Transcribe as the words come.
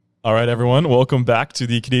All right, everyone. Welcome back to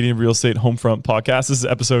the Canadian Real Estate Homefront Podcast. This is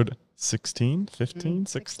episode 16, 15,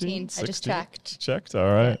 16? 16. I just checked. Checked?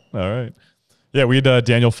 All right. All right. Yeah, we had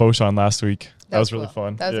Daniel Foch on last week. That was really cool.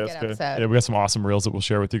 fun. That was yeah, a good episode. Yeah, we got some awesome reels that we'll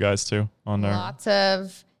share with you guys too on there. Lots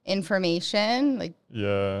of information.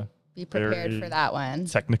 Yeah. Be prepared for that one.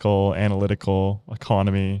 Technical, analytical,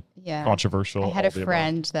 economy, controversial. I had a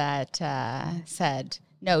friend that said,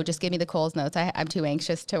 no, just give me the Coles notes. I'm too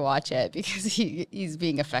anxious to watch it because he's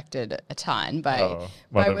being affected a ton by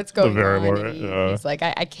what's going on. He's like,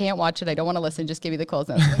 I can't watch it. I don't want to listen. Just give me the Coles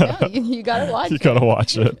notes. Like, no, you got to watch it. You got to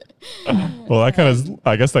watch it. Well, I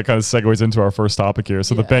guess that kind of segues into our first topic here.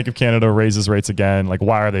 So the Bank of Canada raises rates again. Like,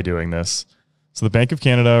 why are they doing this? So the Bank of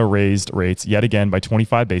Canada raised rates yet again by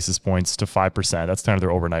 25 basis points to 5%. That's kind of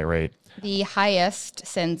their overnight rate. The highest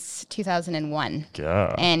since 2001.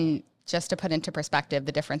 Yeah. And just to put into perspective,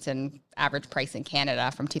 the difference in average price in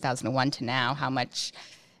Canada from 2001 to now, how much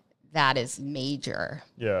that is major.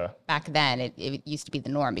 Yeah. Back then, it used to be the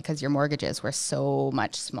norm because your mortgages were so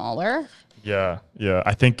much smaller. Yeah. Yeah.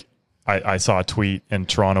 I think I saw a tweet and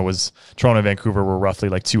Toronto and Vancouver were roughly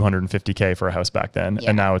like $250K for a house back then. Yeah.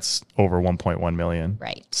 And now it's over 1.1 million.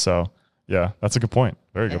 Right. So yeah, that's a good point.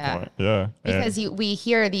 Very good point. Yeah. Because we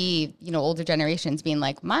hear the, older generations being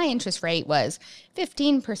like, my interest rate was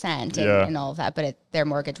 15% and all of that, but their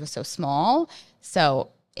mortgage was so small. So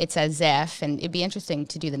it's as if, and it'd be interesting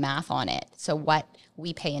to do the math on it. So what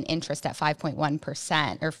we pay in interest at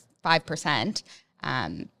 5.1% or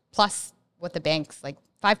 5%, plus what the bank's like,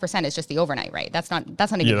 5% is just the overnight rate. That's not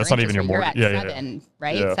even your mortgage. You're at 7,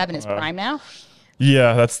 right? Yeah. 7 is prime now.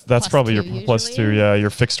 Yeah, that's probably your +2. Yeah,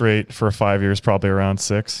 your fixed rate for 5 years probably around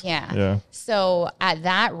 6. Yeah. Yeah. So at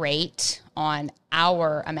that rate, on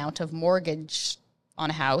our amount of mortgage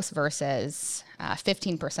on a house versus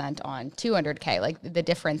 15% on 200K, like the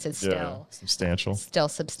difference is still substantial. Still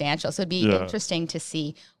substantial. So it'd be interesting to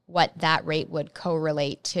see what that rate would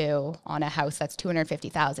correlate to on a house that's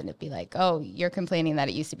 250,000. It'd be like, oh, you're complaining that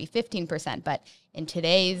it used to be 15%, but in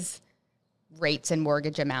today's rates and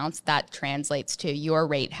mortgage amounts, that translates to your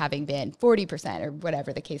rate having been 40% or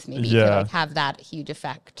whatever the case may be to have that huge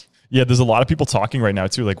effect. Yeah, there's a lot of people talking right now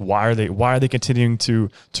too. Like, why are they continuing to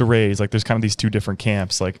raise? Like, there's kind of these two different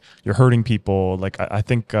camps. Like, you're hurting people. Like, I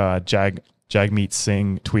think Jagmeet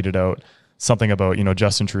Singh tweeted out something about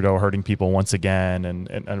Justin Trudeau hurting people once again,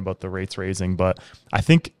 and about the rates raising. But I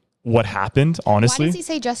think what happened, honestly. Why does he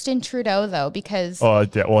say Justin Trudeau though? Because I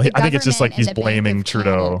think it's just like he's blaming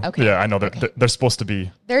Trudeau. Okay. Yeah, I know they're supposed to be.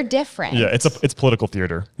 They're different. Yeah, it's political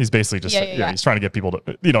theater. He's basically just he's trying to get people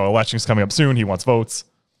to elections coming up soon. He wants votes.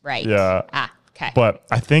 Right. Yeah. Okay. But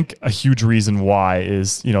I think a huge reason why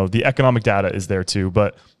is the economic data is there too.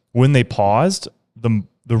 But when they paused, the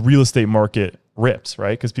real estate market ripped,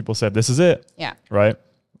 right? Because people said this is it. Yeah. Right.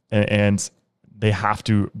 And they have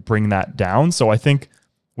to bring that down. So I think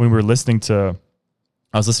when I was listening to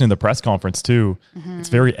the press conference too, it's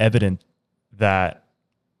very evident that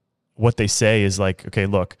what they say is like, okay,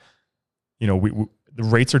 look, the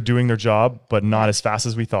rates are doing their job, but not as fast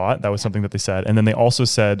as we thought. That was something that they said. And then they also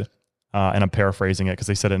said, and I'm paraphrasing it because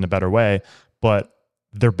they said it in a better way, but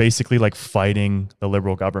they're basically like fighting the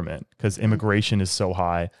Liberal government because immigration is so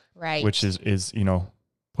high, right? Which is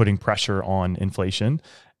putting pressure on inflation.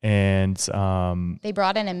 And they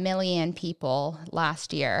brought in 1 million people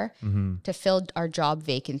last year to fill our job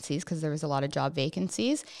vacancies because there was a lot of job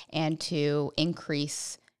vacancies and to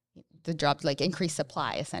increase the jobs, like increase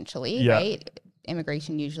supply essentially, right?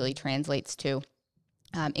 Immigration usually translates to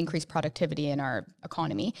increased productivity in our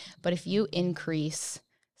economy. But if you increase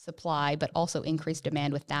supply, but also increase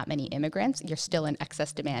demand with that many immigrants, you're still in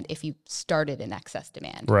excess demand if you started in excess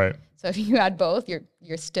demand. Right. So if you add both,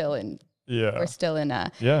 you're still in we're still in a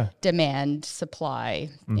demand supply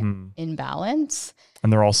imbalance.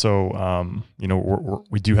 And they're also,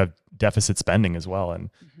 we do have deficit spending as well. And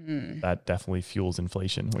that definitely fuels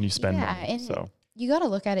inflation when you spend money. And so you got to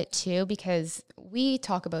look at it too, because we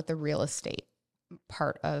talk about the real estate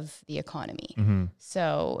part of the economy.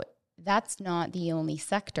 So that's not the only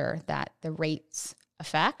sector that the rates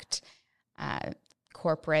affect.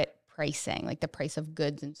 Corporate pricing, like the price of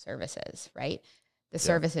goods and services, right? The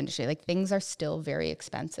service industry, like things are still very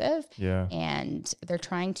expensive. Yeah. And they're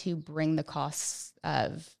trying to bring the costs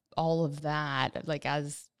of all of that, like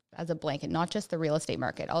as a blanket, not just the real estate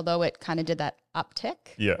market, although it kind of did that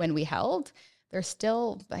uptick when we held. There's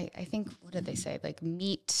still, I think, what did they say? Like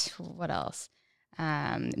meat, what else?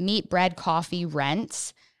 Meat, bread, coffee,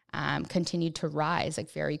 rents continued to rise like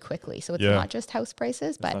very quickly. So it's not just house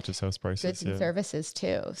prices, but not just house prices, goods and services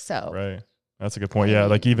too. So right. That's a good point. Yeah.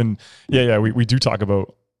 Like even, we do talk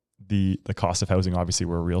about the cost of housing. Obviously,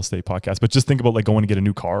 we're a real estate podcast, but just think about like going to get a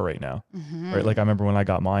new car right now, right? Like I remember when I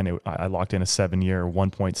got mine, I locked in a 7-year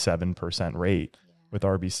 1.7% rate with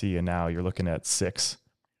RBC, and now you're looking at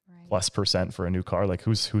 6+% for a new car. Like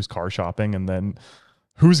who's car shopping, and then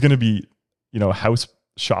who's going to be, house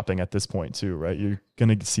shopping at this point too, right? You're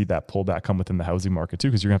going to see that pullback come within the housing market too,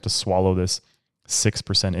 because you're going to have to swallow this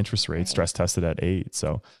 6% interest rate stress tested at 8.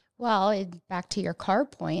 So. Well, back to your car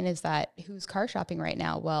point, is that who's car shopping right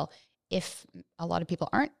now? Well, if a lot of people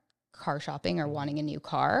aren't car shopping or wanting a new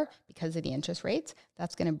car because of the interest rates,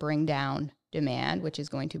 that's going to bring down demand, which is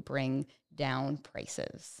going to bring down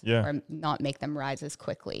prices or not make them rise as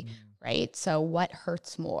quickly, right? So what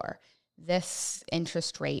hurts more? This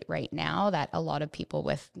interest rate right now that a lot of people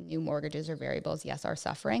with new mortgages or variables, yes, are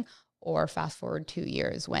suffering, or fast forward 2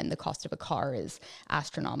 years when the cost of a car is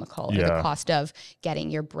astronomical, or the cost of getting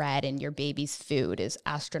your bread and your baby's food is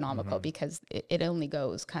astronomical, because it only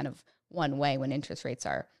goes kind of one way when interest rates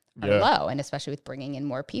are low, and especially with bringing in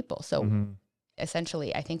more people. So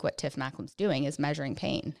essentially, I think what Tiff Macklem's doing is measuring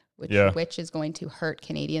pain, which is going to hurt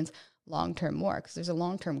Canadians long-term more, because there's a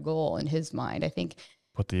long-term goal in his mind. I think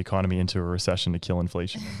put the economy into a recession to kill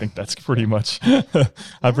inflation. I think that's pretty much,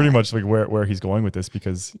 I'm pretty much like where he's going with this,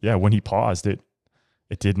 because when he paused it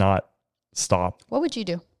did not stop. What would you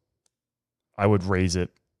do? I would raise it.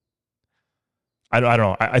 I don't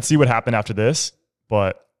know. I'd see what happened after this,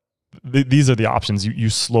 but these are the options. You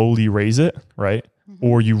slowly raise it, right?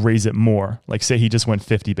 Or you raise it more. Like say he just went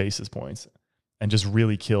 50 basis points and just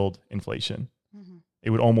really killed inflation. It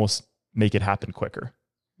would almost make it happen quicker.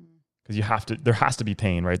 Because there has to be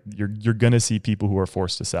pain, right? You're going to see people who are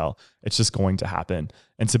forced to sell. It's just going to happen.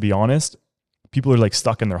 And to be honest, people are like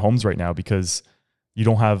stuck in their homes right now because you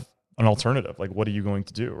don't have an alternative. Like, what are you going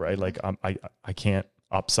to do, right? Like, I can't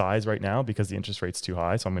upsize right now because the interest rate's too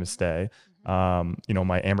high. So I'm going to stay. My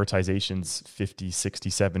amortization's 50, 60,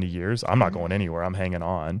 70 years. I'm not going anywhere. I'm hanging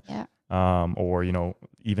on. Yeah. Or,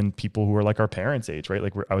 even people who are like our parents' age, right?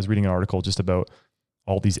 Like I was reading an article just about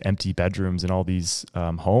all these empty bedrooms and all these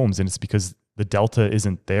homes. And it's because the delta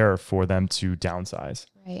isn't there for them to downsize.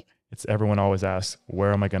 Right. It's everyone always asks,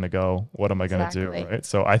 where am I going to go? What am I going to do? Right.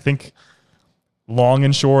 So I think long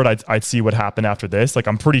and short, I'd see what happened after this. Like,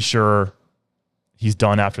 I'm pretty sure he's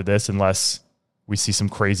done after this, unless we see some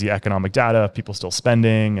crazy economic data, people still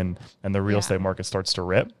spending, and the real estate market starts to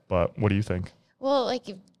rip. But what do you think? Well, like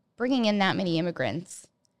bringing in that many immigrants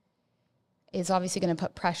is obviously going to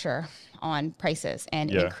put pressure on prices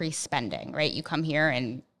and increase spending, right? You come here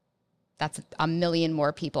and that's 1 million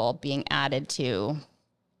more people being added to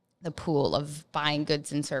the pool of buying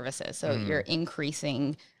goods and services. So you're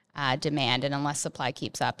increasing demand, and unless supply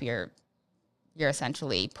keeps up, you're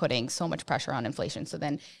essentially putting so much pressure on inflation. So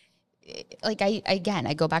then, like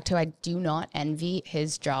I go back to, I do not envy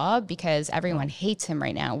his job, because everyone hates him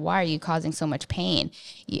right now. Why are you causing so much pain?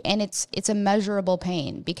 And it's a measurable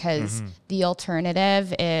pain, because the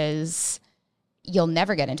alternative is you'll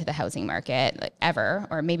never get into the housing market, like, ever,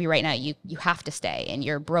 or maybe right now you have to stay and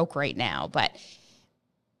you're broke right now. But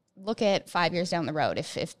look at 5 years down the road,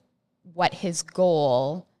 if what his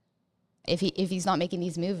goal, if he's not making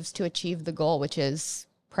these moves to achieve the goal, which is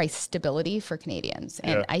price stability for Canadians.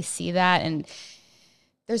 And I see that, and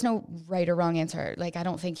there's no right or wrong answer. Like, I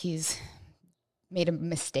don't think he's made a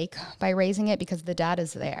mistake by raising it, because the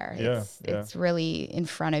data's there. It's really in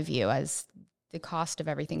front of you, as the cost of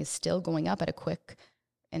everything is still going up at a quick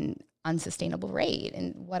and unsustainable rate.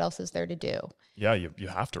 And what else is there to do? Yeah, you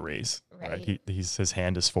have to raise, right? His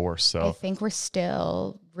hand is forced. So I think we're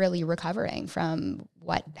still really recovering from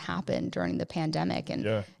what happened during the pandemic,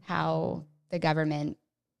 and how the government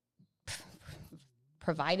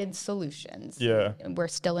provided solutions. Yeah. And we're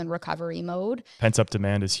still in recovery mode. Pent up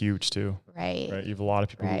demand is huge too. Right. You have a lot of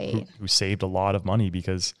people who saved a lot of money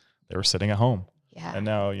because they were sitting at home. Yeah. And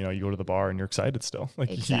now, you go to the bar and you're excited still.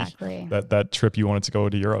 Like, exactly. That trip you wanted to go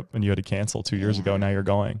to Europe and you had to cancel 2 years ago, now you're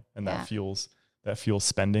going. And that fuels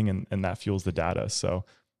spending, and that fuels the data. So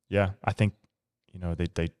yeah, I think,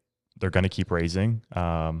 they're going to keep raising.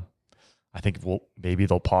 I think maybe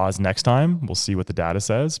they'll pause next time. We'll see what the data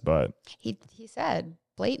says, but he said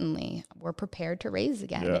blatantly, we're prepared to raise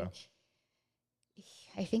again. Yeah.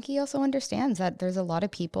 I think he also understands that there's a lot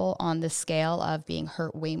of people on the scale of being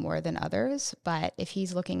hurt way more than others. But if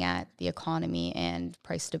he's looking at the economy and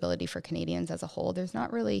price stability for Canadians as a whole, there's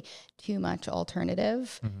not really too much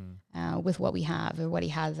alternative with what we have or what he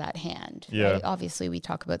has at hand. Yeah. Right? Obviously, we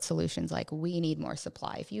talk about solutions like we need more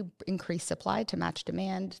supply. If you increase supply to match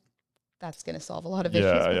demand, that's going to solve a lot of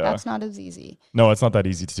issues, but that's not as easy. No, it's not that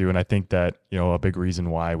easy to do. And I think that, a big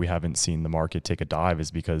reason why we haven't seen the market take a dive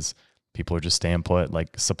is because people are just staying put.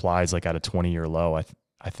 Like supplies like at a 20-year low.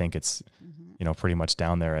 I think it's, you know, pretty much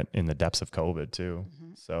down there in the depths of COVID too.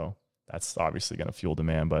 So that's obviously going to fuel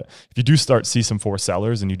demand. But if you do see some forced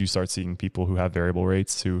sellers and you do start seeing people who have variable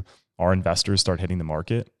rates who are investors start hitting the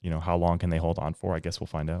market, you know, how long can they hold on for? I guess we'll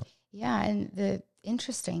find out. Yeah. And the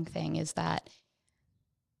interesting thing is that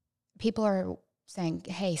people are saying,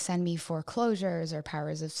 hey, send me foreclosures or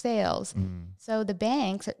powers of sales. So the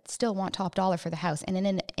banks still want top dollar for the house.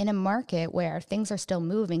 And in a market where things are still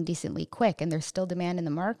moving decently quick and there's still demand in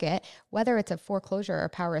the market, whether it's a foreclosure or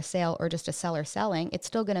power of sale or just a seller selling, it's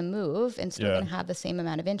still going to move and still going to have the same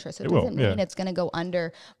amount of interest. So it doesn't mean it's going to go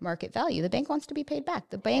under market value. The bank wants to be paid back.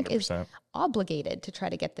 The bank 100%. Is obligated to try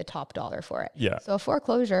to get the top dollar for it. Yeah. So a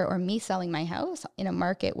foreclosure or me selling my house in a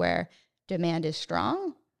market where demand is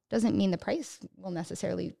strong doesn't mean the price will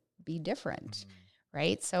necessarily be different,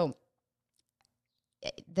 right? So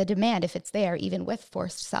the demand, if it's there, even with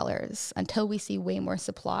forced sellers, until we see way more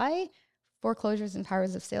supply, foreclosures and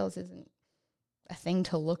powers of sales isn't a thing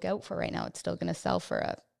to look out for right now. It's still going to sell for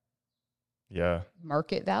a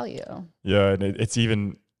market value. Yeah, and it's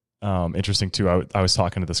even interesting too. I was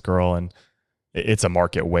talking to this girl, and it's a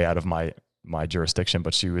market way out of my jurisdiction,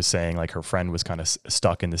 but she was saying like her friend was kind of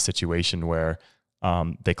stuck in this situation where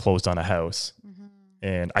they closed on a house,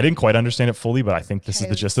 and I didn't quite understand it fully, but I think this is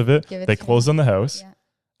the gist of it. They closed on the house,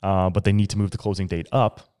 but they need to move the closing date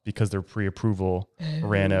up because their pre-approval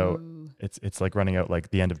ran out. It's like running out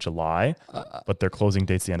like the end of July, but their closing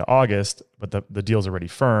date's the end of August, but the deal's already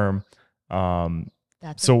firm.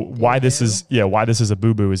 So why this is a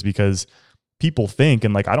boo-boo is because people think,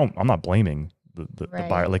 and like, I'm not blaming the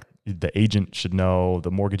buyer, like the agent should know,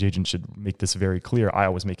 the mortgage agent should make this very clear. I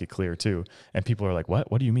always make it clear too. And people are like,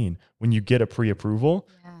 what do you mean? When you get a pre-approval,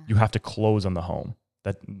 you have to close on the home.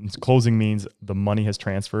 That closing means the money has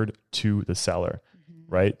transferred to the seller,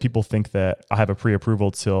 right? People think that I have a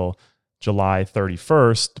pre-approval till July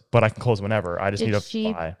 31st, but I can close whenever. I just need to buy. Did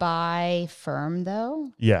she buy firm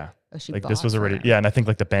though? Yeah. Like this was already, and I think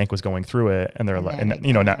like the bank was going through it, and they're like, and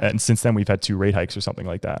you know, now, and since then we've had 2 rate hikes or something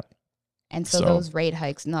like that. And so those rate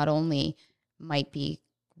hikes not only might be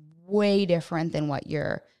way different than what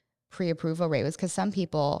your pre-approval rate was, because some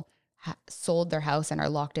people sold their house and are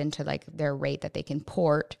locked into like their rate that they can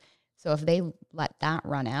port. So if they let that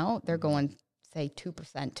run out, they're going say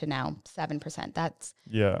 2% to now 7%. That's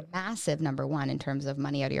massive, number one, in terms of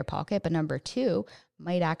money out of your pocket. But number two,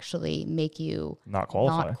 might actually make you not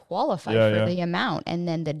qualify for the amount. And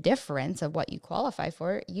then the difference of what you qualify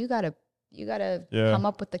for, you gotta come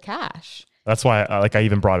up with the cash. That's why I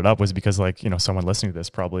even brought it up, was because like, you know, someone listening to this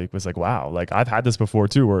probably was like, wow, like I've had this before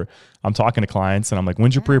too, where I'm talking to clients and I'm like,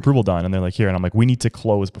 when's your pre-approval done? And they're like, here. And I'm like, we need to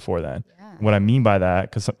close before then. What I mean by that,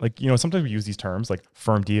 because like, you know, sometimes we use these terms like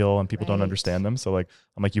firm deal and people don't understand them. So like,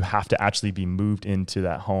 I'm like, you have to actually be moved into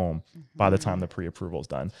that home by the time the pre-approval is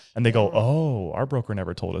done. And they go, oh, our broker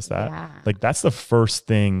never told us that. Like that's the first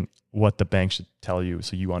thing what the bank should tell you,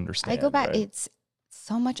 so you understand. I go back, it's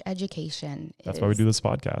so much education. That's why we do this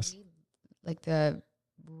podcast. Like the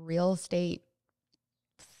real estate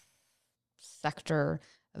sector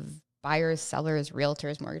of buyers, sellers,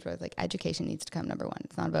 realtors, mortgage brokers, like education needs to come number one.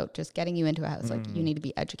 It's not about just getting you into a house. Like you need to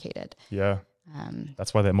be educated. Yeah.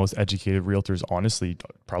 That's why the most educated realtors honestly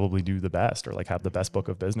probably do the best, or like have the best book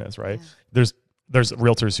of business, right? Yeah. There's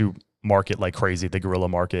realtors who market like crazy, the guerrilla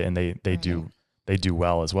market, and they do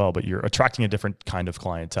well as well, but you're attracting a different kind of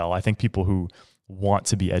clientele. I think people who want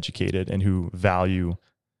to be educated and who value,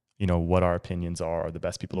 you know, what our opinions are the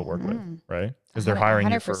best people to work with, right? Because they're hiring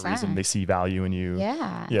 100%. You for a reason. They see value in you.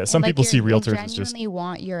 Yeah. Some people see realtors as just genuinely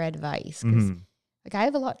want your advice. Like I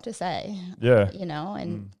have a lot to say. Yeah. You know,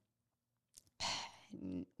 and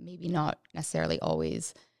maybe not necessarily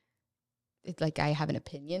always. It's like I have an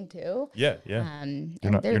opinion too. Yeah.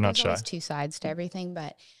 You're not shy. There's 2 sides to everything,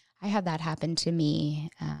 but I had that happen to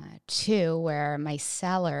me too, where my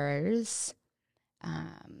sellers.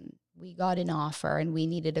 We got an offer and we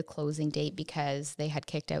needed a closing date because they had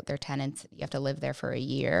kicked out their tenants. You have to live there for a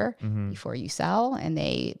year before you sell. And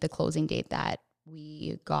the closing date that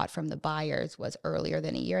we got from the buyers was earlier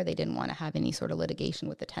than a year. They didn't want to have any sort of litigation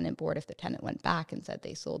with the tenant board if the tenant went back and said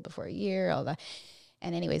they sold before a year, all that.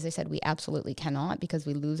 And anyways, they said, we absolutely cannot because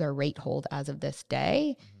we lose our rate hold as of this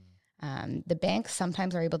day. The banks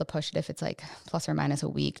sometimes are able to push it if it's like plus or minus a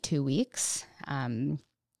week, 2 weeks.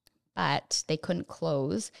 But they couldn't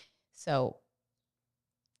close. So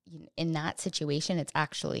in that situation, it's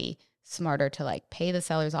actually smarter to like pay the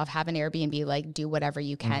sellers off, have an Airbnb, like do whatever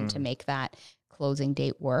you can to make that closing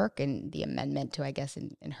date work. And the amendment to, I guess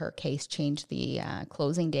in her case, change the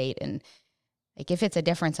closing date. And Like if it's a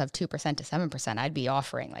difference of 2% to 7%, I'd be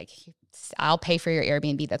offering like, I'll pay for your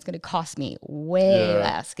Airbnb. That's going to cost me way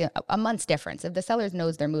less. A month's difference. If the seller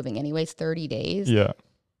knows they're moving anyways, 30 days. Yeah.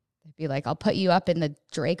 They'd be like, I'll put you up in the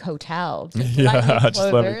Drake Hotel. Just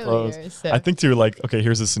let me close. So. I think too, like, okay,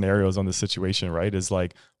 here's the scenarios on this situation, right? Is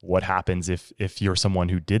like, what happens if you're someone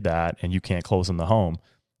who did that and you can't close on the home?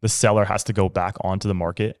 The seller has to go back onto the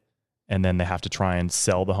market, and then they have to try and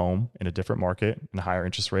sell the home in a different market and a higher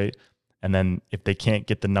interest rate. And then if they can't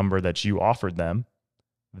get the number that you offered them,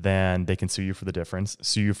 then they can sue you for the difference,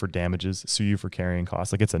 sue you for damages, sue you for carrying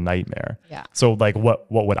costs. Like it's a nightmare. Yeah. So like what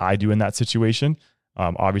would I do in that situation?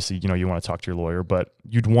 Obviously, you know, you want to talk to your lawyer, but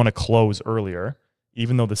you'd want to close earlier,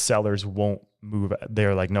 even though the sellers won't move.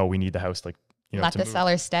 They're like, no, we need the house. Like, you know, let the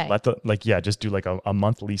sellers stay. Just do like a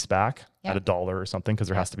month lease back at $1 or something. Cause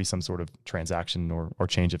there has to be some sort of transaction or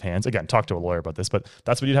change of hands. Again, talk to a lawyer about this, but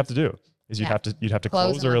that's what you'd have to do is you'd have to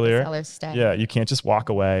close earlier. Yeah. You can't just walk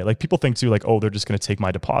away. Like people think too, like, oh, they're just going to take my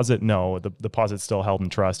deposit. No, the deposit's still held in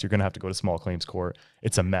trust. You're going to have to go to small claims court.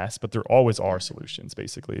 It's a mess, but there always are solutions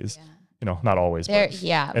basically you know, not always, but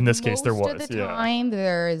in this case there was. Most of the time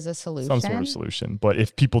there is a solution. Some sort of solution. But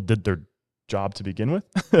if people did their job to begin with,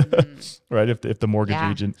 right? If the mortgage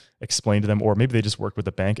agent explained to them, or maybe they just worked with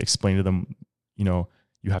the bank, explained to them, you know,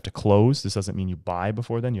 you have to close. This doesn't mean you buy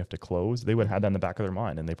before then. You have to close. They would have had that in the back of their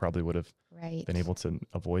mind, and they probably would have been able to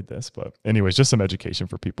avoid this. But anyways, just some education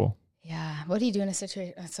for people. Yeah. What do you do in a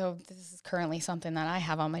situation? So this is currently something that I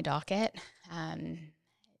have on my docket.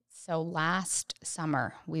 So last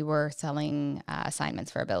summer, we were selling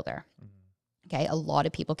assignments for a builder. Okay. A lot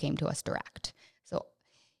of people came to us direct. So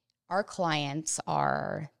our clients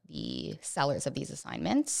are the sellers of these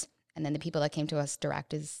assignments. And then the people that came to us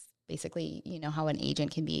direct is basically, you know, how an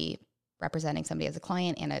agent can be representing somebody as a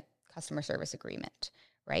client and a customer service agreement,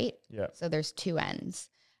 right? Yeah. So there's two ends.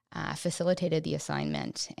 Facilitated the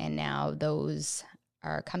assignment, and now those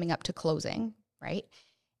are coming up to closing, right?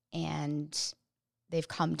 And they've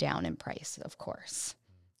come down in price, of course.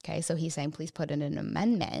 Okay, so he's saying, please put in an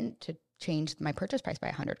amendment to change my purchase price by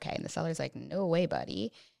 $100K. And the seller's like, no way,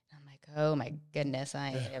 buddy. I'm like, oh my goodness, I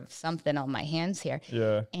have something on my hands here.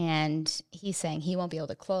 Yeah. And he's saying he won't be able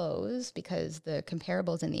to close because the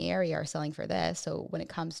comparables in the area are selling for this. So when it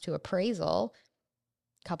comes to appraisal,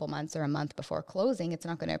 a couple months or a month before closing, it's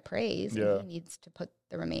not going to appraise. Yeah. And he needs to put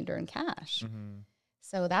the remainder in cash.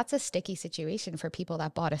 So that's a sticky situation for people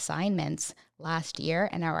that bought assignments last year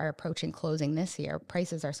and are approaching closing this year.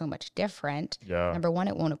 Prices are so much different. Yeah. Number one,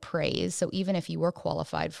 it won't appraise. So even if you were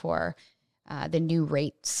qualified for the new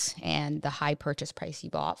rates and the high purchase price you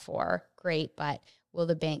bought for, great. But will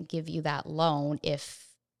the bank give you that loan if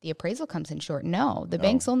the appraisal comes in short? No, the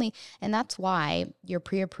bank's only, and that's why your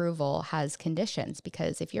pre-approval has conditions,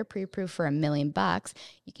 because if you're pre-approved for $1 million,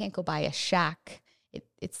 you can't go buy a shack.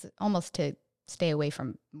 It's almost to stay away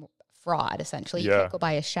from fraud, essentially. You can't go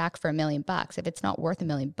buy a shack for $1 million. If it's not worth $1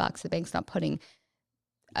 million, the bank's not putting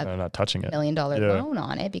not touching it. $1 million loan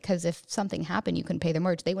on it, because if something happened, you couldn't pay their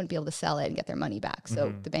mortgage. They wouldn't be able to sell it and get their money back.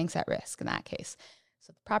 So the bank's at risk in that case.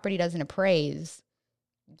 So if the property doesn't appraise,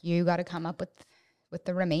 you got to come up with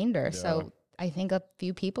the remainder. Yeah. So I think a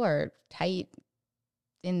few people are tight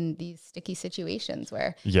in these sticky situations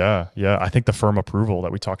where. Yeah. I think the firm approval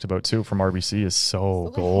that we talked about too from RBC is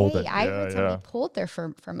so gold. Hey, I heard somebody pulled their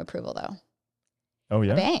firm approval though. Oh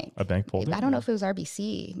yeah. A bank pulled it. I don't know if it was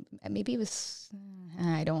RBC. Maybe it was,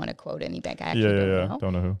 I don't want to quote any bank. I actually don't know.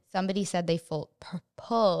 Don't know who. Somebody said they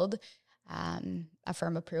pulled a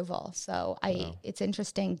firm approval. So it's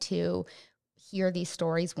interesting to hear these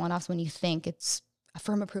stories one-offs when you think it's a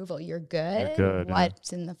firm approval. You're good.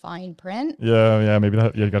 What's in the fine print? Yeah. Maybe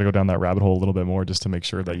you got to go down that rabbit hole a little bit more just to make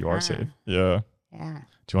sure that you are safe. Yeah. Do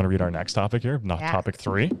you want to read our next topic here? Topic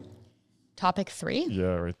 3. Topic 3? Yeah,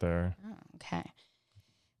 right there. Oh, okay.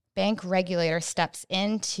 Bank regulator steps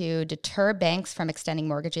in to deter banks from extending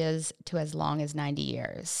mortgages to as long as 90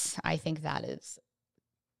 years. I think that is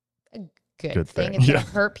a good thing. It's going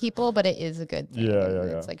to hurt people, but it is a good thing.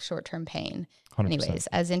 It's like short-term pain. 100%. Anyways,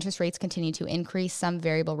 as interest rates continue to increase, some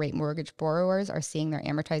variable rate mortgage borrowers are seeing their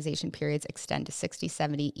amortization periods extend to 60,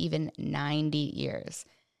 70, even 90 years.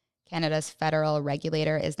 Canada's federal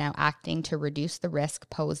regulator is now acting to reduce the risk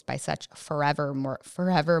posed by such forever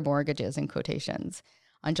mortgages in quotations.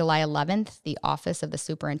 On July 11th, the Office of the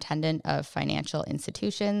Superintendent of Financial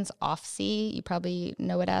Institutions, OFSI, you probably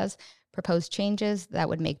know it as, proposed changes that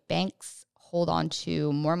would make banks hold on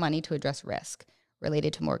to more money to address risk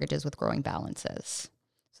related to mortgages with growing balances.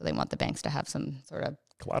 So they want the banks to have some sort of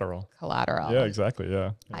collateral. Yeah, exactly.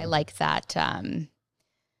 Yeah. I like that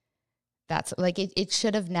that's like, it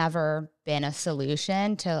should have never been a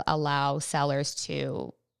solution to allow sellers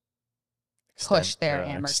to push their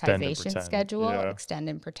amortization schedule, extend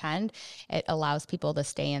and pretend. It allows people to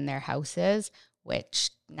stay in their houses,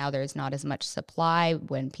 which now there's not as much supply.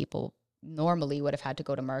 When people normally would have had to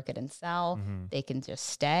go to market and sell, they can just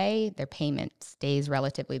stay. Their payment stays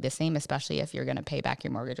relatively the same, especially if you're going to pay back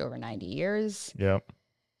your mortgage over 90 years. Yep.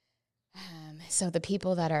 So the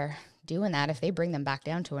people that are doing that, if they bring them back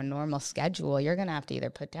down to a normal schedule, you're going to have to either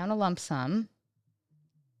put down a lump sum,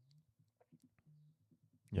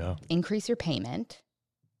 increase your payment,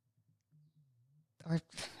 or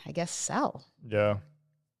I guess sell. Yeah.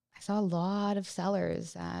 I saw a lot of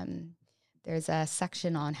sellers. There's a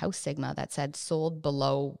section on House Sigma that said sold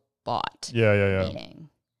below bought. Yeah. Meaning.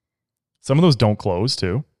 Some of those don't close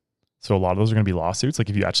too. So a lot of those are going to be lawsuits. Like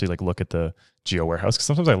if you actually like look at the Geo Warehouse, because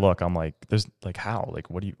sometimes I look, I'm like, there's like how? Like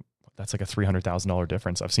what do you, that's like a $300,000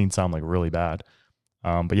 difference. I've seen some like really bad.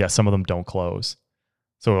 But yeah, some of them don't close.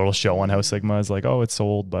 So it'll show on House Sigma is like, oh, it's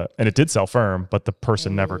sold, and it did sell firm, but the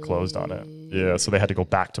person never closed on it. Yeah. So they had to go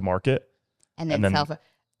back to market. And then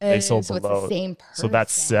they sold so below. It's the same person. So that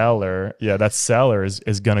seller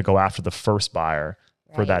is going to go after the first buyer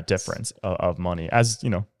for that difference of money, as you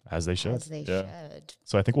know, as they should.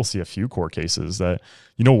 So I think we'll see a few court cases that,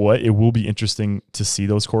 you know what, it will be interesting to see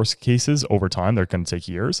those court cases over time. They're going to take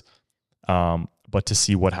years, but to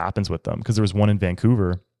see what happens with them. Because there was one in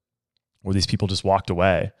Vancouver where these people just walked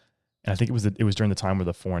away. And I think it was during the time where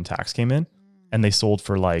the foreign tax came in, and they sold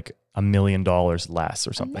for like $1 million less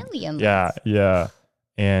or something. $1 million less. Yeah.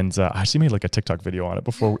 And I actually made like a TikTok video on it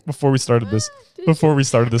before we started this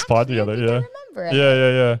pod together. Yeah. I remember it.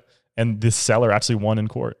 Yeah. And this seller actually won in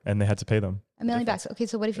court, and they had to pay them $1 million. Okay,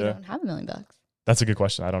 so what if you don't have $1 million? That's a good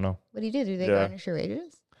question. I don't know. What do you do? Do they garnish your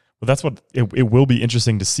wages? Well, that's what it will be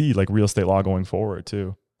interesting to see, like real estate law going forward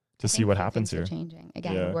too, to see what happens here. Changing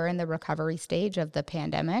again. We're in the recovery stage of the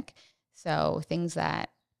pandemic, so things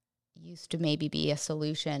that used to maybe be a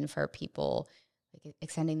solution for people, like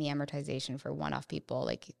extending the amortization for one-off people,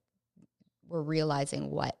 like we're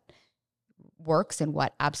realizing what works and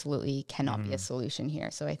what absolutely cannot be a solution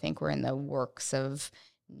here. So I think we're in the works of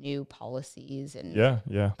new policies and I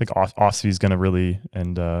think OSFI is going to really,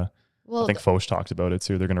 and I think Foch talked about it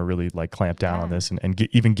too. They're going to really like clamp down on this and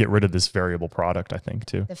get rid of this variable product, I think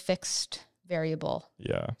too. The fixed variable.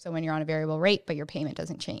 Yeah. So when you're on a variable rate, but your payment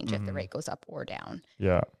doesn't change if the rate goes up or down.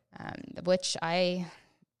 Yeah. Which I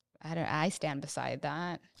stand beside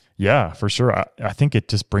that. Yeah, for sure. I think it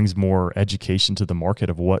just brings more education to the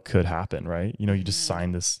market of what could happen, right? You know, you just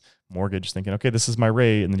sign this mortgage thinking, okay, this is my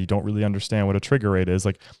rate. And then you don't really understand what a trigger rate is.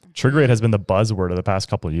 Like trigger rate has been the buzzword of the past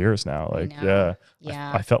couple of years now. Like,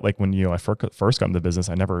 I felt like when, I first got into the business,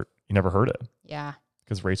 you never heard it. Yeah.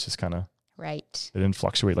 Because rates just kind of, they didn't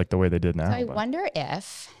fluctuate like the way they did now. So I wonder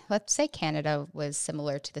if, let's say Canada was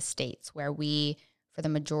similar to the States where for the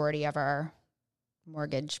majority of our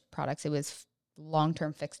mortgage products, it was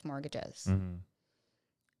long-term fixed mortgages.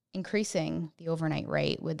 Increasing the overnight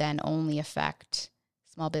rate would then only affect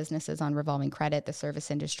small businesses on revolving credit, the service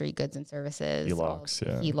industry, goods and services,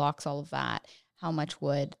 HELOCs, all of that. How much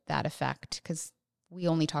would that affect? Because we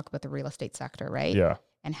only talk about the real estate sector, right? Yeah.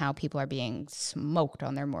 And how people are being smoked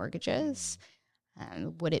on their mortgages.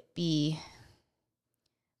 Would it be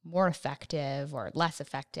more effective or less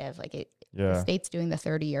effective? Like the state's doing the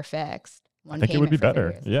 30-year fixed. I think it would be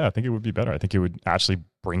better. Yeah, I think it would be better. I think it would actually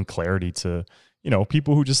bring clarity to,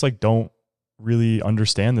 people who just like don't really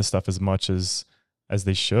understand this stuff as much as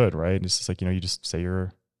they should, right? And it's just like, you just say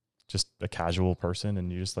you're just a casual person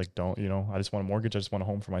and you just like don't, I just want a mortgage, I just want a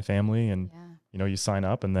home for my family. And, you sign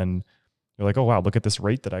up and then you're like, oh, wow, look at this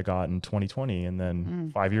rate that I got in 2020. And then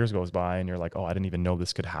 5 years goes by and you're like, oh, I didn't even know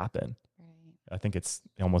this could happen. I think it's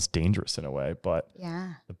almost dangerous in a way, but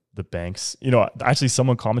the banks, actually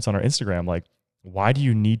someone comments on our Instagram, like, why do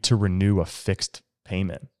you need to renew a fixed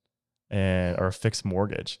payment or a fixed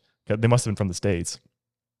mortgage? They must've been from the States.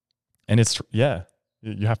 And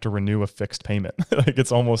you have to renew a fixed payment. Like,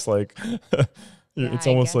 it's almost like,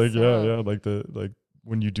 like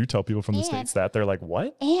when you do tell people from the States that, they're like,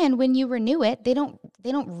 what? And when you renew it, they don't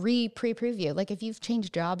pre-approve you. Like if you've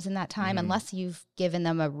changed jobs in that time, unless you've given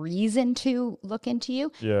them a reason to look into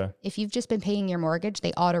you. Yeah. If you've just been paying your mortgage,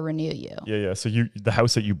 they auto renew you. Yeah. So the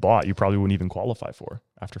house that you bought, you probably wouldn't even qualify for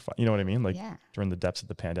after 5. You know what I mean? Like during the depths of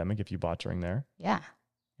the pandemic, if you bought during there. Yeah.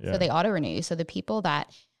 So they auto renew you. So the people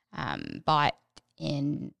that bought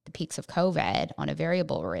in the peaks of COVID on a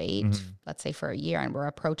variable rate, let's say for a year, and we're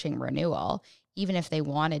approaching renewal, even if they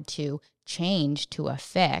wanted to change to a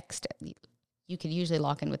fixed, you could usually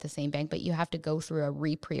lock in with the same bank, but you have to go through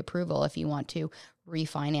a pre-approval if you want to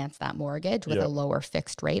refinance that mortgage with a lower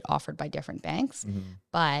fixed rate offered by different banks.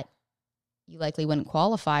 But you likely wouldn't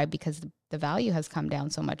qualify because the value has come down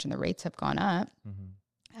so much and the rates have gone up,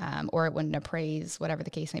 or it wouldn't appraise, whatever the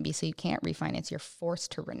case may be. So you can't refinance. You're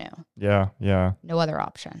forced to renew. Yeah. No other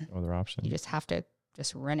option. You just have to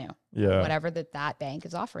just renew whatever that bank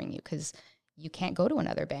is offering you, because you can't go to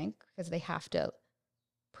another bank because they have to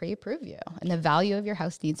pre-approve you, and the value of your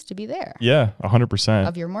house needs to be there. 100%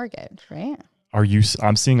 of your mortgage, right?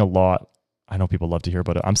 I'm seeing a lot. I know people love to hear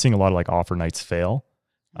about it. I'm seeing a lot of like offer nights fail,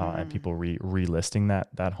 and people relisting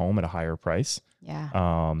that home at a higher price.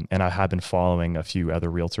 And I have been following a few other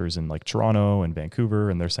realtors in like Toronto and Vancouver,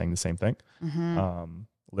 and they're saying the same thing.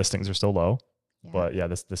 Listings are still low, but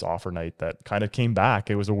this offer night that kind of came back.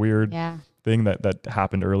 It was a weird thing that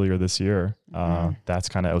happened earlier this year. That's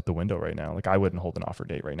kind of out the window right now. Like I wouldn't hold an offer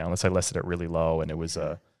date right now unless I listed it really low and it was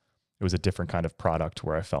a different kind of product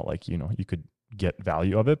where I felt like, you could get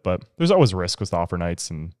value of it, but there's always risk with offer nights,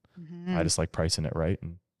 and I just like pricing it right.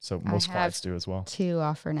 And so most clients do as well. 2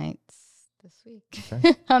 offer nights this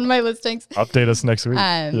week on my listings. Update us next week.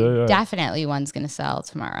 Definitely one's going to sell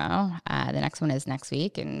tomorrow. The next one is next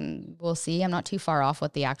week, and we'll see. I'm not too far off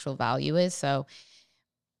what the actual value is. So,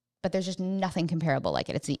 but there's just nothing comparable like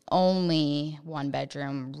it. It's the only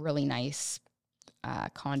 1-bedroom, really nice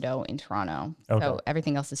condo in Toronto. So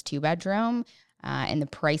everything else is 2-bedroom, and the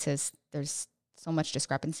prices, there's so much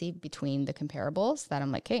discrepancy between the comparables that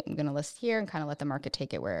I'm like, hey, I'm going to list here and kind of let the market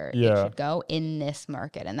take it where it should go in this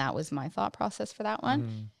market. And that was my thought process for that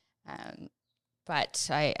one. But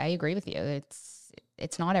I agree with you.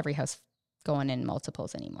 It's not every house going in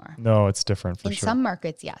multiples anymore. No, it's different for sure. In some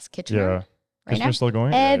markets, yes. Kitchener. Right Kitchener's still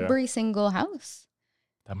going? Every single house.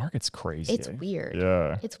 That market's crazy. It's weird.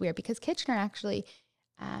 Yeah. It's weird because Kitchener actually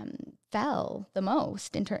fell the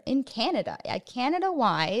most in Canada.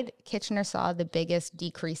 Canada-wide, Kitchener saw the biggest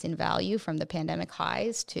decrease in value from the pandemic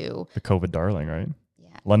highs to... the COVID darling, right? Yeah.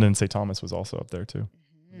 London and St. Thomas was also up there too.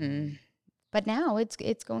 But now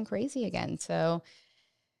it's going crazy again. So...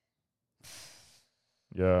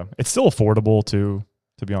 yeah. It's still affordable too,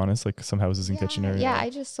 to be honest, like some houses in Kitchener. Yeah,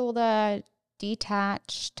 I just sold a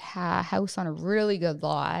detached house on a really good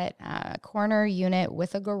lot, corner unit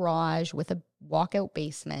with a garage with a walkout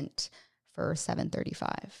basement for $735.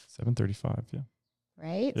 $735, yeah.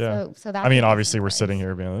 Right? Yeah. So that, I mean, obviously we're sitting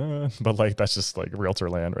here being, but like that's just like realtor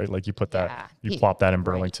land, right? Like you put that, you plop that in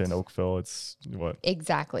Burlington, Oakville, it's what?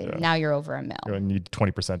 Exactly. Yeah. Now you're over $1 million. You need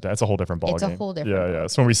 20%. That's a whole different ballgame. It's a whole different. Yeah.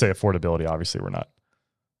 So when we say affordability, obviously we're not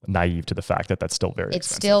naive to the fact that that's still very expensive.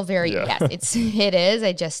 It's still very, yes, it is.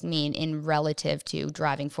 I just mean in relative to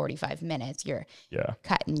driving 45 minutes, you're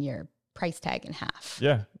cutting your price tag in half.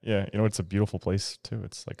 Yeah. It's a beautiful place too.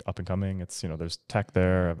 It's like up and coming. It's, there's tech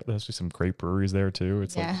there. There's just some great breweries there too.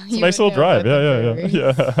 It's like it's a nice little drive.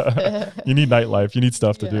 Yeah. You need nightlife. You need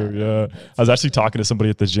stuff to do. Yeah. I was actually talking to somebody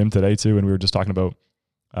at the gym today too, and we were just talking about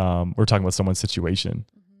someone's situation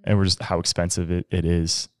and we're just how expensive it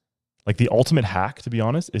is. Like the ultimate hack, to be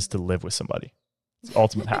honest, is to live with somebody. It's the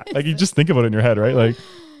ultimate hack. Like you just think about it in your head, right?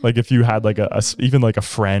 Like if you had like even like a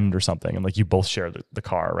friend or something, and like you both share the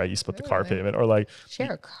car, right? You split the car payment, or like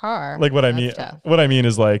share a car. Like what I mean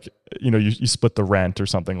is like, you split the rent or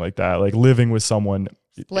something like that. Like living with someone.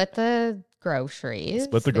 Split the groceries.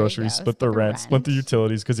 Split the groceries, split the rent, split the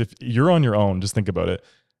utilities. Because if you're on your own, just think about it,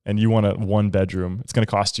 and you want a 1-bedroom, it's going to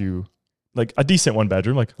cost you like a decent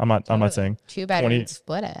 1-bedroom. Like I'm not saying 2 bedrooms,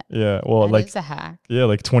 split it. Yeah. Well, that is a hack. Yeah.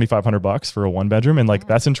 Like $2,500 for a 1-bedroom. And like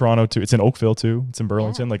that's in Toronto too. It's in Oakville too. It's in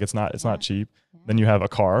Burlington. Like it's not cheap. Then you have a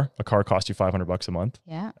car costs you $500 a month.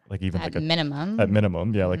 Yeah. Like even at like minimum. At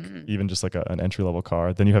minimum. Yeah. Like even just like an entry level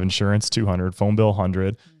car. Then you have insurance, $200, phone bill,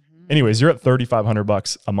 $100. Anyways, you're at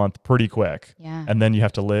 $3,500 a month pretty quick. Yeah. And then you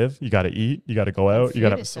have to live, you got to eat, you got to go out, you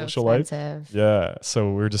got to have a social life. Yeah. So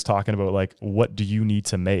we were just talking about like, what do you need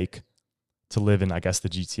to make to live in, I guess, the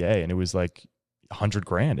GTA? And it was like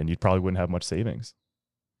 $100,000 and you probably wouldn't have much savings.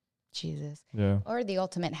 Jesus. Yeah. Or the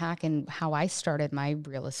ultimate hack, and how I started my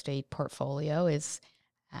real estate portfolio is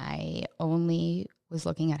I only was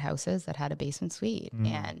looking at houses that had a basement suite.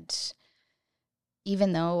 And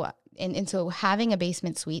even though, and so having a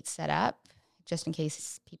basement suite set up, just in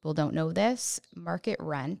case people don't know this, market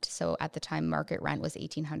rent. So at the time, market rent was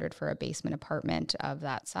 $1,800 for a basement apartment of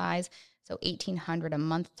that size. So $1,800 a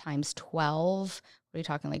month times 12, what are you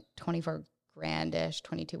talking, like 24 grand-ish,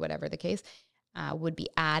 22, whatever the case, would be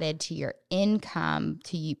added to your income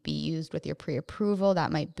to be used with your pre-approval.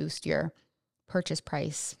 That might boost your purchase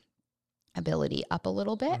price ability up a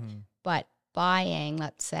little bit. But buying,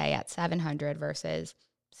 let's say, at $700 versus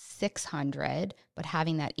 $600, but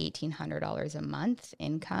having that $1,800 a month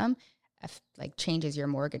income like changes your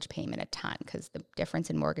mortgage payment a ton, because the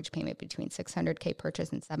difference in mortgage payment between 600K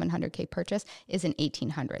purchase and 700K purchase isn't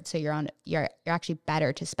 1,800. So you're actually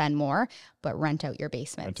better to spend more, but rent out your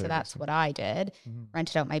basement. So that's what I did.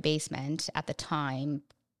 Rented out my basement. At the time,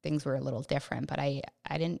 things were a little different, but I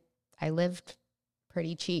lived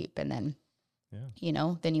pretty cheap. And then,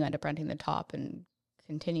 then you end up renting the top and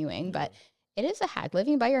continuing, but it is a hack.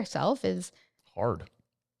 Living by yourself is hard,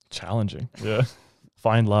 challenging. Yeah.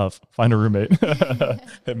 Find love, find a roommate.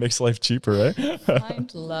 It makes life cheaper, right?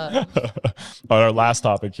 Find love. On our last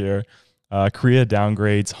topic here, Korea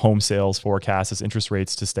downgrades home sales forecast as interest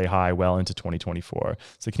rates to stay high well into 2024.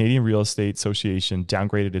 So the Canadian Real Estate Association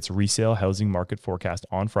downgraded its resale housing market forecast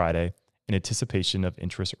on Friday in anticipation of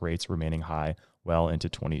interest rates remaining high well into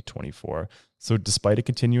 2024. So despite a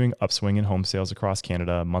continuing upswing in home sales across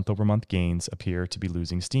Canada, month-over-month gains appear to be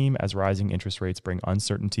losing steam as rising interest rates bring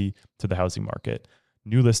uncertainty to the housing market.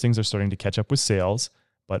 New listings are starting to catch up with sales,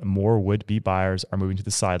 but more would-be buyers are moving to the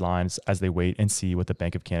sidelines as they wait and see what the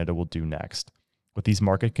Bank of Canada will do next. With these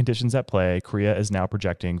market conditions at play, Korea is now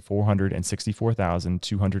projecting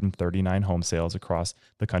 464,239 home sales across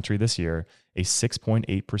the country this year, a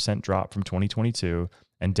 6.8% drop from 2022,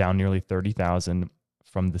 and down nearly 30,000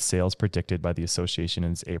 from the sales predicted by the association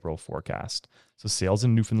in its April forecast. So sales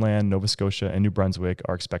in Newfoundland, Nova Scotia, and New Brunswick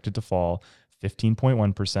are expected to fall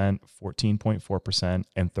 15.1%, 14.4%,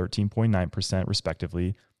 and 13.9%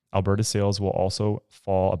 respectively. Alberta sales will also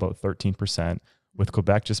fall about 13%, with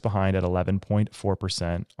Quebec just behind at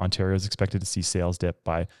 11.4%. Ontario is expected to see sales dip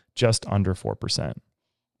by just under 4%.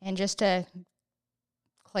 And just to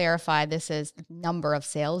clarify, this is number of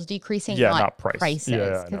sales decreasing, not price. Prices.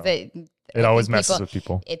 Yeah, it always messes with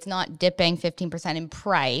people. It's not dipping 15% in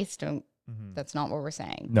price. That's not what we're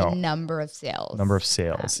saying. No. The number of sales.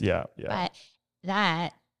 Yeah. But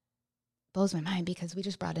that blows my mind because we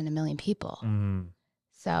just brought in 1 million people.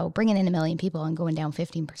 So bringing in 1 million people and going down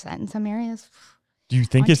 15% in some areas. Do you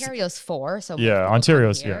think Ontario's 4? So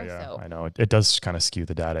Ontario's here, So. I know it does kind of skew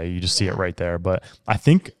the data. You just see it right there. But I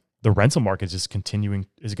think the rental market is going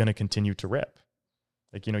to continue to rip.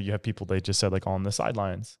 Like, you have people, they just said like on the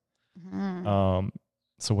sidelines.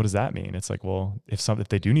 So what does that mean? It's like, well, if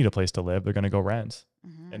they do need a place to live, they're going to go rent.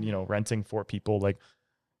 And, renting for people like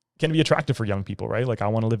can be attractive for young people, right? Like I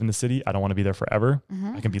want to live in the city. I don't want to be there forever.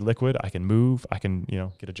 I can be liquid. I can move. I can,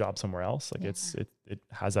 get a job somewhere else. Like it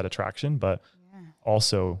has that attraction, but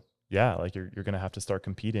also, like you're going to have to start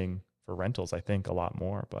competing for rentals, I think a lot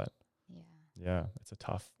more, but it's a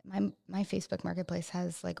tough. My Facebook marketplace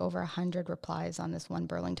has like over 100 replies on this one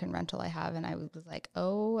Burlington rental I have. And I was like,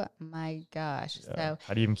 oh my gosh. Yeah. So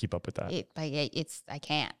how do you even keep up with that? I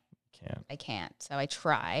can't. So I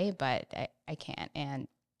try, but I can't. And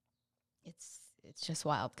it's just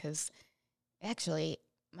wild because actually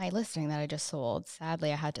my listing that I just sold,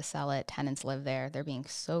 sadly I had to sell it. Tenants live there. They're being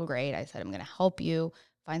so great. I said, I'm going to help you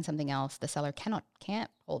find something else. The seller can't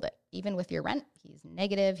hold it. Even with your rent, he's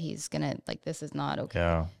negative. He's going to this is not okay.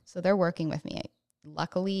 Yeah. So they're working with me.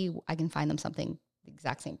 Luckily I can find them something the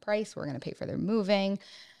exact same price. We're going to pay for their moving.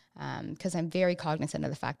 Because I'm very cognizant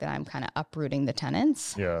of the fact that I'm kind of uprooting the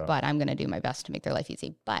tenants, but I'm going to do my best to make their life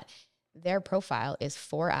easy. But their profile is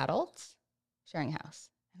 4 adults sharing a house.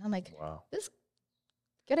 And I'm like, wow, this is a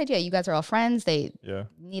good idea. You guys are all friends. They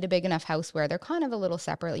need a big enough house where they're kind of a little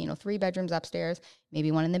separate, 3 bedrooms upstairs,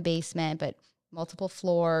 maybe one in the basement, but multiple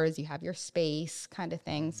floors. You have your space kind of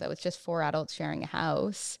thing. So it's just 4 adults sharing a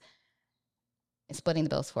house and splitting the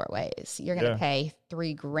bills 4 ways. You're going to pay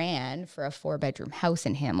 $3,000 for a 4-bedroom house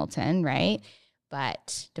in Hamilton, right?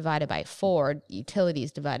 But divided by 4,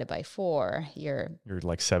 utilities divided by 4, you're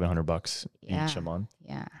like $700 each a month.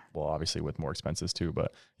 Yeah. Well, obviously with more expenses too,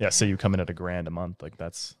 but say you come in at $1,000 a month, like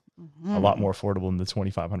that's a lot more affordable than the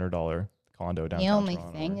 $2,500 condo downtown. The only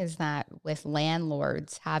Toronto, thing is that with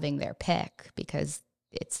landlords having their pick, because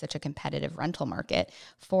it's such a competitive rental market,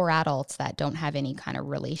 4 adults that don't have any kind of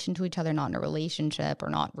relation to each other, not in a relationship or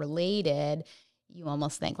not related, you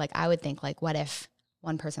almost think I would think what if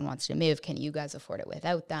one person wants to move, can you guys afford it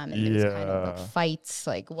without them? And there's kind of fights,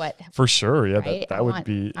 what? For sure, yeah, right? that would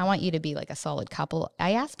be. I want you to be a solid couple.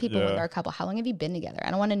 I ask people when they're a couple, how long have you been together? I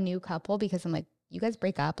don't want a new couple because I'm you guys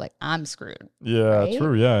break up, I'm screwed. Yeah, right?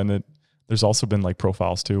 True, yeah, and there's also been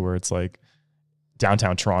profiles too where it's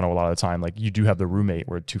downtown Toronto a lot of the time, you do have the roommate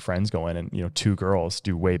where 2 friends go in and 2 girls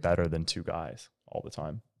do way better than 2 guys all the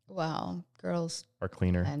time. Well, girls are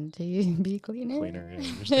cleaner. Tend to be cleaner.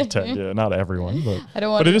 Not everyone, but I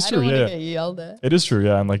don't want. But it is true. Get yelled at. It is true.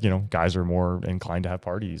 Yeah, and guys are more inclined to have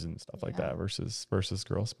parties and stuff like that versus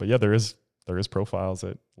girls. But there is there is profiles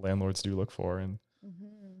that landlords do look for. And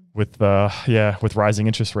Mm-hmm. with rising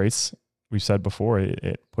interest rates, we've said before,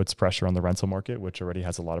 it puts pressure on the rental market, which already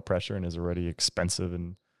has a lot of pressure and is already expensive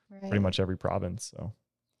in pretty much every province. So,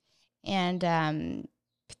 and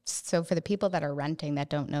so for the people that are renting that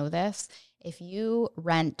don't know this, if you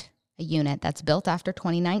rent a unit that's built after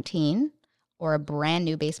 2019 or a brand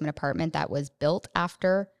new basement apartment that was built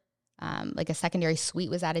after, like a secondary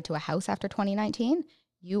suite was added to a house after 2019,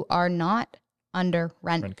 you are not under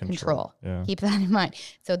rent control. Yeah. Keep that in mind.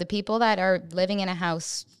 So the people that are living in a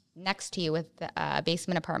house next to you with a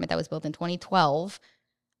basement apartment that was built in 2012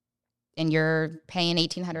 and you're paying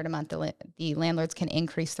 $1,800 a month, the landlords can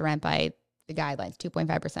increase the rent by the guidelines,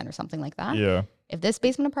 2.5% or something like that. Yeah. If this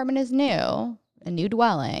basement apartment is new, a new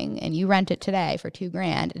dwelling, and you rent it today for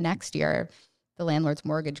 $2,000, next year the landlord's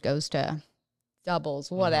mortgage goes to doubles,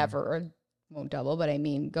 whatever, or won't double, but I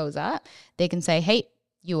mean goes up. They can say, hey,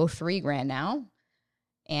 you owe $3,000 now,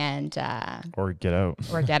 and Or get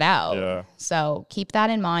out. Yeah. So keep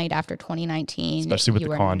that in mind after 2019, especially with the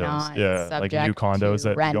condos. Yeah, like new condos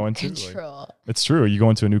that you go into. Like, it's true. You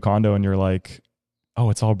go into a new condo and you're like,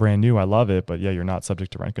 oh, it's all brand new. I love it, but yeah, you're not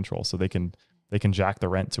subject to rent control, so they can jack the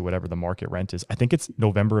rent to whatever the market rent is. I think it's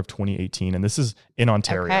November of 2018, and this is in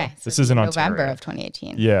Ontario. Okay, so this is in Ontario. November of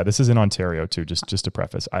 2018. Yeah, this is in Ontario too. Just to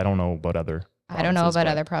preface, I don't know about other. I don't know about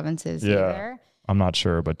other provinces either. I'm not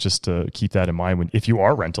sure, but just to keep that in mind if you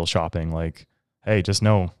are rental shopping, like, hey, just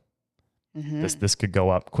know this could go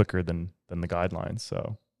up quicker than the guidelines.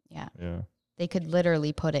 So yeah, they could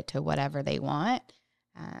literally put it to whatever they want.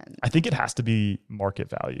 I think it has to be market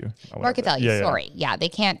value. Market value, Yeah, they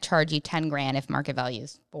can't charge you $10,000 if market value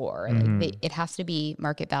is $4,000. It has to be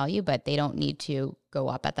market value, but they don't need to go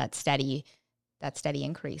up at that steady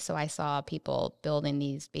increase. So I saw people building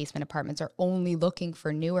these basement apartments are only looking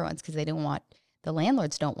for newer ones because the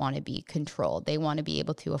landlords don't want to be controlled. They want to be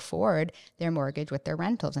able to afford their mortgage with their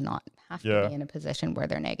rentals and not have to be in a position where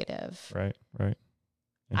they're negative. Right.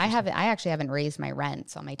 I actually haven't raised my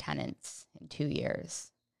rents on my tenants in 2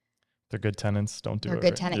 years. They're good tenants. Don't do it. They're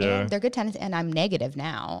good tenants. Yeah. They're good tenants, and I'm negative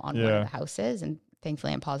now on one of the houses, and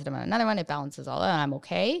thankfully I'm positive on another one. It balances all out, and I'm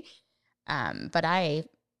okay. But I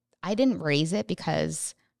didn't raise it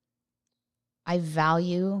because I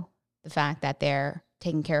value the fact that they're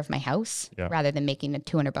taking care of my house rather than making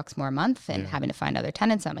 $200 more a month and having to find other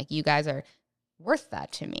tenants. I'm like, you guys are worth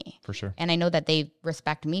that to me. For sure. And I know that they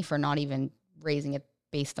respect me for not even raising it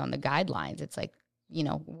based on the guidelines. It's like,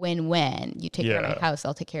 win-win. You take care of my house,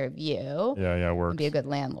 I'll take care of you. Yeah, works. And be a good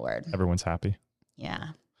landlord. Everyone's happy. Yeah.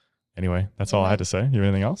 Anyway, that's all I had to say. You have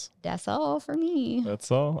anything else? That's all for me. That's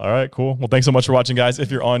all. All right, cool. Well, thanks so much for watching, guys. If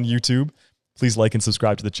you're on YouTube, please like and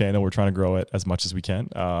subscribe to the channel. We're trying to grow it as much as we can,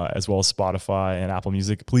 as well as Spotify and Apple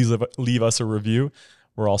Music. Please leave us a review.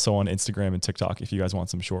 We're also on Instagram and TikTok if you guys want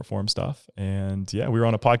some short form stuff. And we were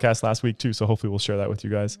on a podcast last week too, so hopefully we'll share that with you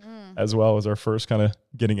guys as well as our first kind of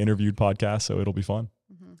getting interviewed podcast. So it'll be fun.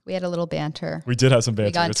 We had a little banter. We did have some banter.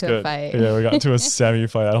 We got into a fight. Yeah, we got into a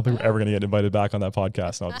semi-fight. I don't think we're ever going to get invited back on that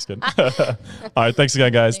podcast. No, I'm just kidding. All right, thanks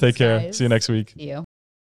again, guys. Take care. See you next week. See you.